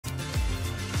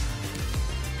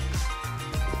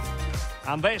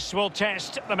And this will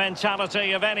test the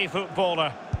mentality of any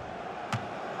footballer.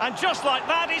 And just like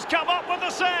that, he's come up with the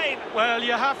save. Well,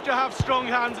 you have to have strong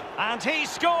hands. And he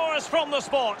scores from the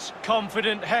spot.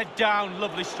 Confident, head down,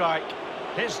 lovely strike.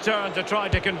 His turn to try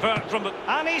to convert from the...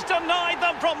 And he's denied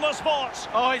them from the spot.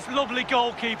 Oh, it's lovely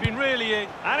goalkeeping, really is.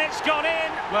 And it's gone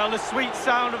in. Well, the sweet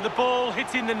sound of the ball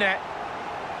hitting the net.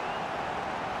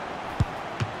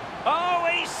 Oh,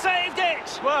 he saved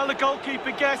it. Well, the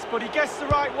goalkeeper guessed, but he guessed the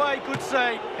right way. Good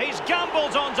save. He's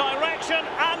gambled on direction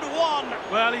and won.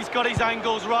 Well, he's got his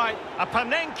angles right. A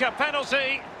Panenka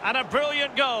penalty and a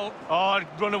brilliant goal. Oh, I'd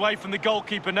run away from the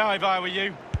goalkeeper now if I were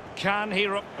you. Can he...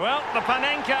 Well, the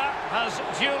Panenka has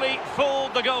duly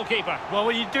fooled the goalkeeper. Well,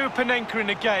 when you do a Panenka in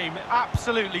a game,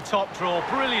 absolutely top draw.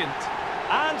 Brilliant.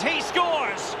 And he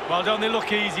scores. Well, don't they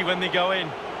look easy when they go in?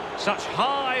 Such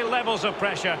high levels of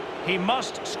pressure. He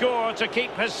must score to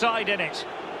keep his side in it.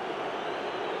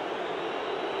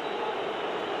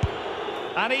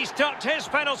 And he's tucked his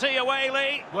penalty away,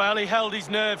 Lee. Well, he held his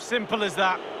nerve, simple as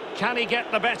that. Can he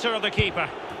get the better of the keeper?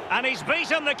 And he's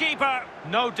beaten the keeper.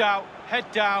 No doubt. Head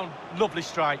down. Lovely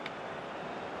strike.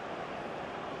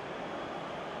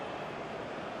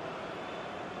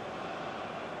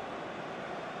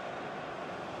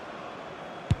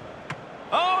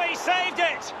 Oh, he saved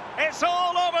it. It's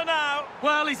all over now.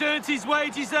 Well, he's earned his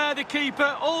wages there, the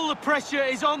keeper. All the pressure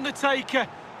is on the taker.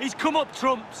 He's come up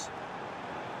trumps.